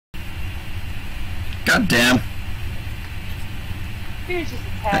God damn. Here's just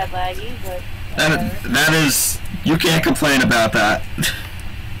a tad laggy, but That is... You can't complain about that.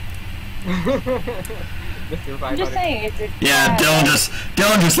 I'm just saying, it's a Yeah, Dylan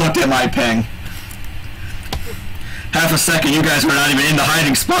just looked at my ping. Half a second, you guys were not even in the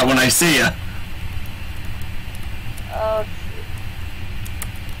hiding spot when I see ya. Oh,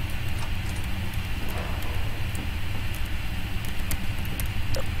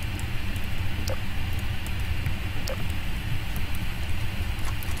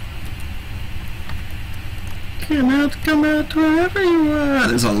 Come out, wherever you are.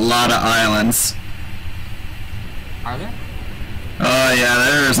 There's a lot of islands. Are there? Oh yeah,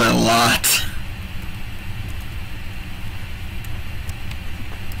 there's a lot.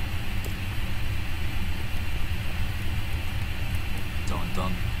 Dun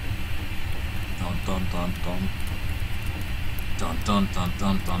dun. Dun dun dun dun. Dun dun dun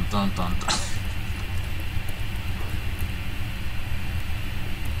dun dun dun dun dun.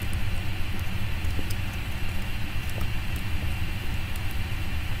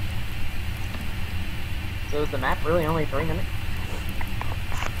 So is the map really only 3 minutes?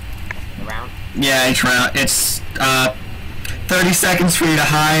 The round? Yeah, each round. It's 30 seconds for you to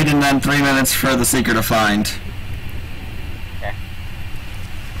hide, and then 3 minutes for the seeker to find. Okay.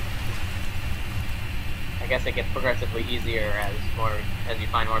 I guess it gets progressively easier as you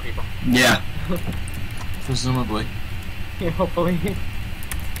find more people. Yeah. Presumably. Yeah, hopefully.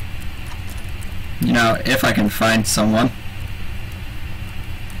 You know, if I can find someone.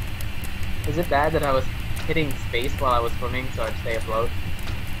 Is it bad that I was hitting space while I was swimming so I'd stay afloat?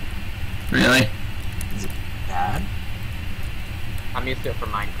 Really? Is it bad? I'm used to it from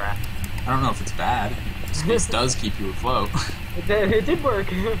Minecraft. I don't know if it's bad. Space does keep you afloat. It did work.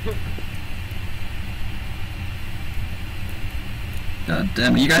 God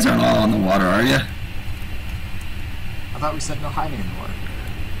damn it, you guys aren't all on the water, are you? I thought we said no hiding in the water.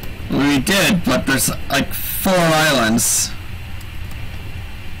 We did, but there's like 4 islands.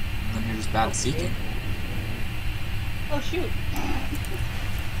 And then you're just bad at seeking. oh shoot.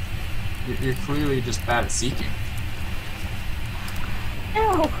 You're clearly just bad at seeking.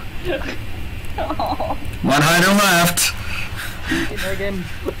 No. Oh. One hider left. Again.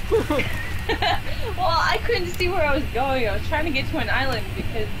 Well, I couldn't see where I was going. I was trying to get to an island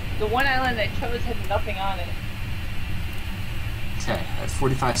because the one island I chose had nothing on it. Okay, I have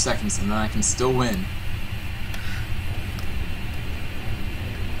 45 seconds and then I can still win.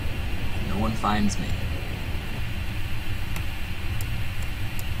 No one finds me.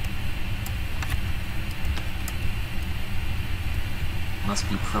 Must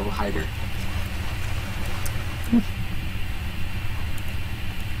be pro hider.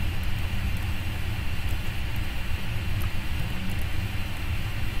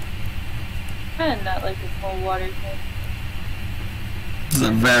 Kinda not like this whole water thing. This is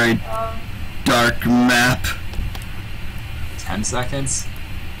a very dark map. 10 seconds?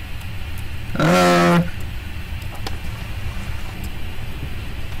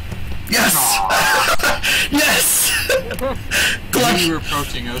 Yes! Yes! Clutch! You were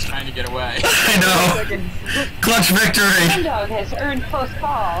approaching, I was trying to get away. I know! Clutch victory! Dog has earned close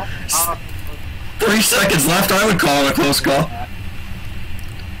call. 3 seconds left, I would call it a close call.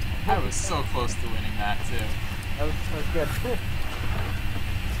 I was so close to winning that, too. That was good.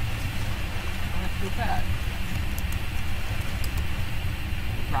 I feel bad.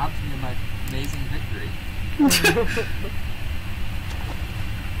 It robbed me of my amazing victory.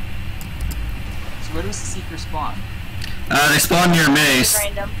 So where does the seeker spawn? They spawn near me.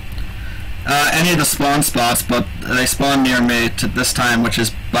 Random. Any of the spawn spots, but they spawn near me to this time, which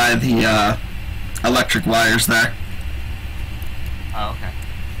is by the electric wires there. Oh, okay.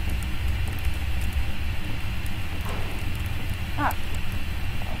 Ah.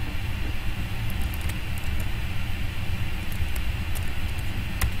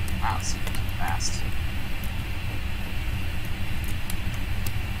 Wow, seeker's fast.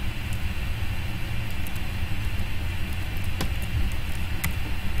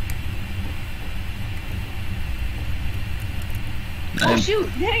 Oh shoot!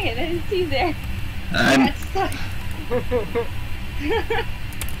 Dang it! I didn't see you there. I I'm got stuck.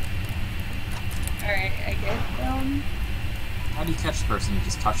 Alright, I guess, How do you catch the person? You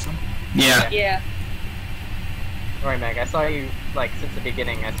just touch them? yeah. yeah. Alright, Meg, I saw you, like, since the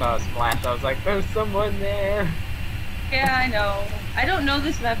beginning. I saw a splash. I was like, there's someone there. Yeah, I know. I don't know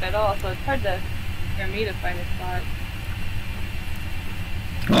this map at all, so it's hard for me to find a spot.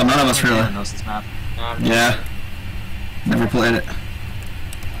 Well, none of us Everyone really. knows this map. Yeah. Never played it.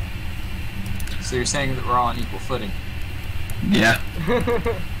 So you're saying that we're all on equal footing? Yeah.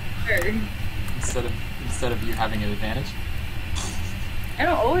 Sure. instead of you having an advantage. I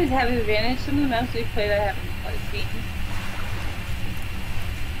don't always have an advantage. Some of the maps we played, I haven't seen.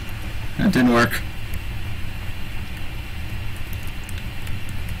 That didn't work.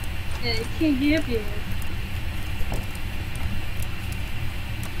 Yeah, I can't get up yet.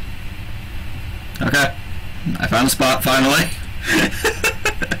 Okay. I found a spot finally.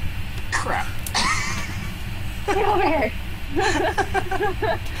 Crap. Get over here.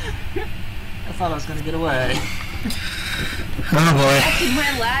 I thought I was gonna get away. Oh boy. Actually,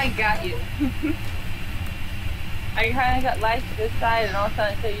 my lag got you. I kind of got lagged to this side, and all of a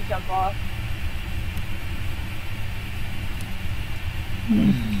sudden, until you jump off.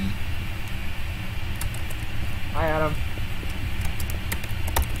 Hi, Adam.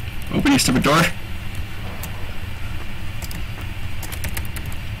 Open your stupid door.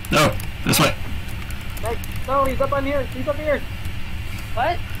 No, this way. Meg, no, he's up on here. He's up here.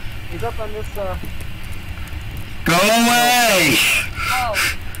 What? He's up on this, Go away! Oh,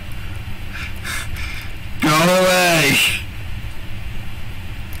 Go away!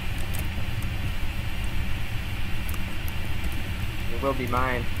 It will be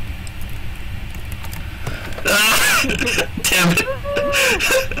mine. Damn it!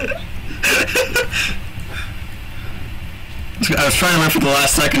 I was trying to wait for the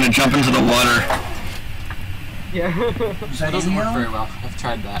last second to jump into the water. Yeah. That doesn't work very well. I've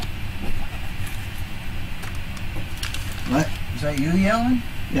tried that. What? Is that you yelling?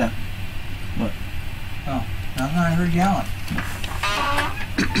 Yeah. What? Oh, I thought I heard yelling.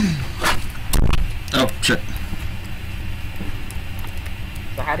 Oh, shit.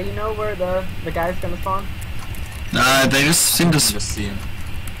 So how do you know where the guy's gonna spawn? They just seem to... You can just see him.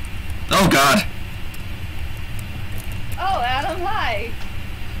 Oh, God. oh, Adam, hi.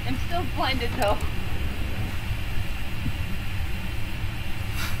 I'm still blinded though.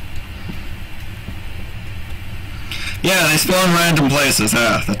 Yeah, they spawn random places.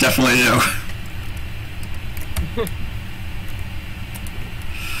 Yeah, they definitely do.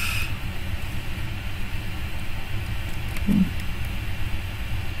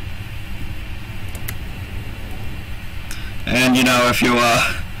 And, you know, if you,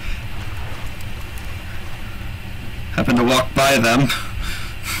 happen to walk by them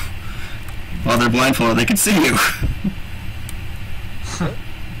while they're blindfolded, they can see you.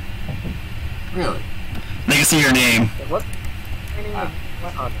 Really? They can see your name. What?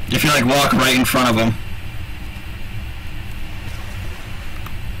 Oh, If you, like, walk right in front of them.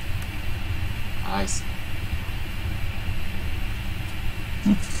 Nice.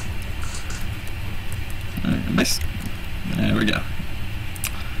 Nice. There we go.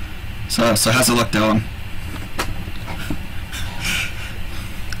 So how's it look, Dylan?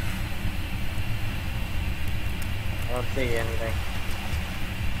 I don't see anything.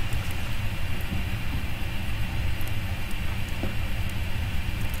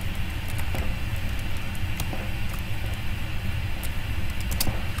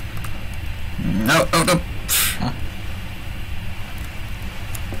 No, oh, no. Huh?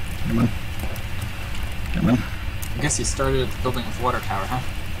 Come on. Come on. I guess he started building a water tower, huh?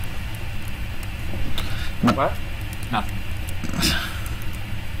 What? Nothing.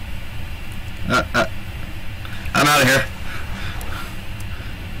 I'm out of here.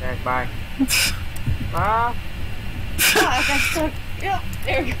 Okay, bye. Ah, Ah, I got stuck. Yep,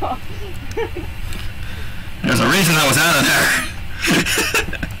 there we go. There's a reason I was out of there.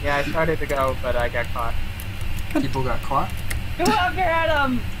 yeah, I started to go, but I got caught. People got caught? Go out there,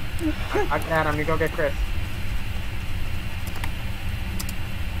 Adam. I'm Adam, you go get Chris.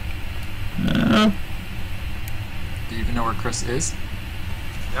 Do you even know where Chris is?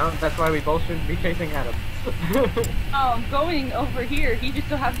 No, that's why we both shouldn't be chasing Adam. Oh, I'm going over here. He just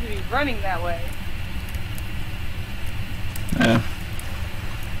so happens to be running that way. Yeah.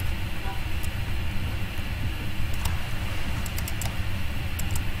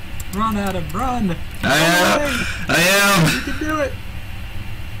 Run, Adam, run! I am. You can do it!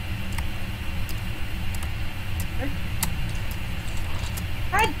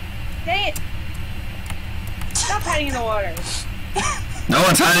 God dang it! Stop hiding in the water. No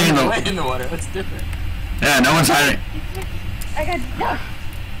one's hiding in Away the... in the water, that's different. Yeah, no one's hiding. I got stuck.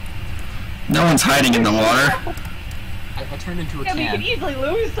 No one's hiding in the water. I turned into a Yeah, but you can. could easily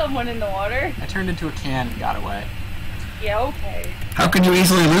lose someone in the water. I turned into a can and got away. Yeah, okay. How can you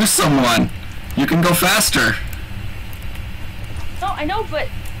easily lose someone? You can go faster. No, I know, but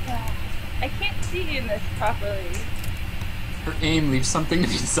I can't see in this properly. Her aim leaves something to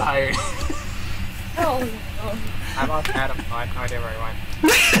be desired. Oh, no. I lost Adam, so I have no idea where he went.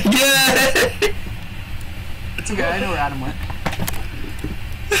 Yay! It's okay, I know where Adam went.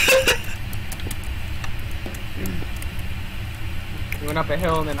 went up a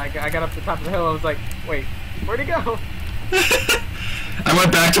hill, and then I got up to the top of the hill. I was like, wait, where'd he go? I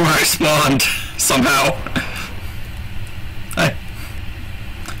went back to where I spawned somehow. Hey,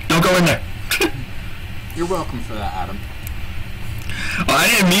 don't go in there. You're welcome for that, Adam. Well, I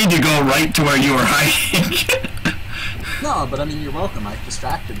didn't mean to go right to where you were hiding. No, but I mean, you're welcome. I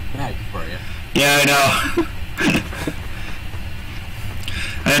distracted Meg for you. Yeah, I know.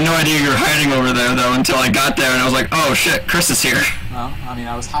 I had no idea you were hiding over there, though, until I got there, and I was like, oh shit, Chris is here. Well, I mean,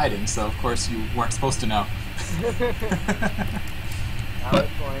 I was hiding, so of course you weren't supposed to know. Valid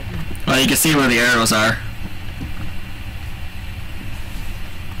point. Well, you can see where the arrows are.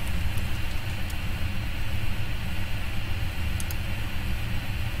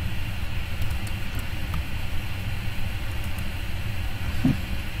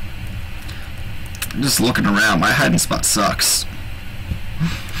 I'm just looking around. My hiding spot sucks.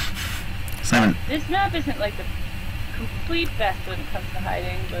 Simon. This map isn't like the complete best when it comes to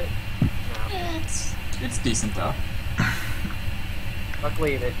hiding, but Yeah, it's decent though.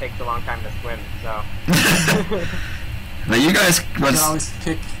 Luckily, it takes a long time to swim, so. But you guys I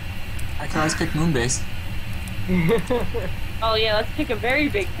can always pick Moonbase. oh yeah, let's pick a very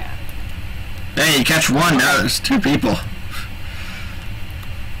big map. Hey, you catch one, now there's two people.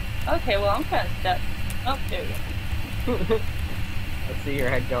 Okay, well I'm kind of stuck. Oh, there we go. Let's see your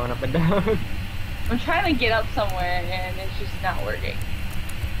head going up and down. I'm trying to get up somewhere and it's just not working.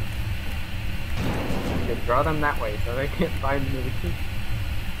 You could draw them that way so they can't find me.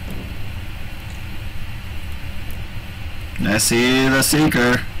 I see the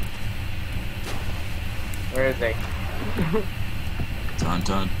seeker. Where is he? Dun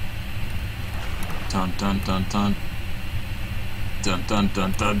dun. Dun dun dun dun. Dun dun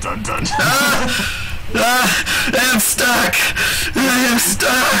dun dun dun dun. I'm stuck! I am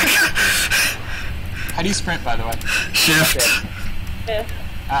stuck! How do you sprint, by the way? Shift. Yeah.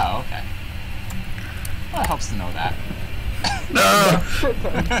 Oh, okay. Well, it helps to know that. No!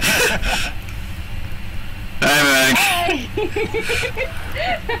 Hey, Meg.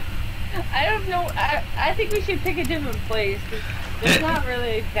 I don't know. I think we should pick a different place. 'Cause there's not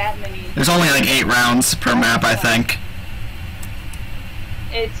really that many. There's only like 8 rounds per map, I think.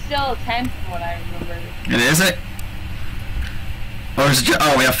 It's still 10 from what I remember. It is it? Or is it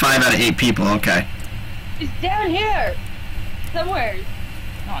oh, we have 5 out of 8 people, okay. It's down here! Somewhere.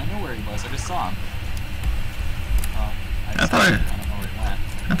 No, I know where he was. I just saw him. Oh, I just thought I don't know where he went.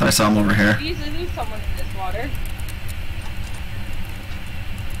 I thought I saw him over here. We usually lose someone in this water.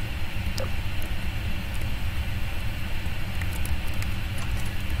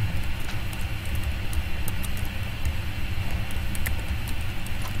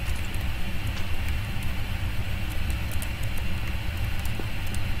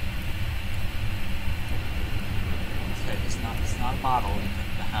 Okay, it's not a bottle in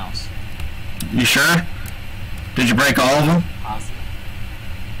the house. You sure? Did you break all of them? Positive.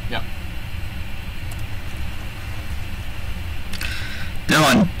 Yep.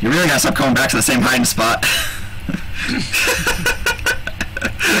 Dylan, you really gotta stop going back to the same hiding spot.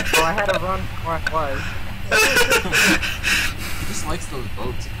 Well, I had to run where I was. He just likes those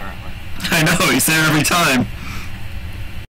boats, apparently. I know, he's there every time.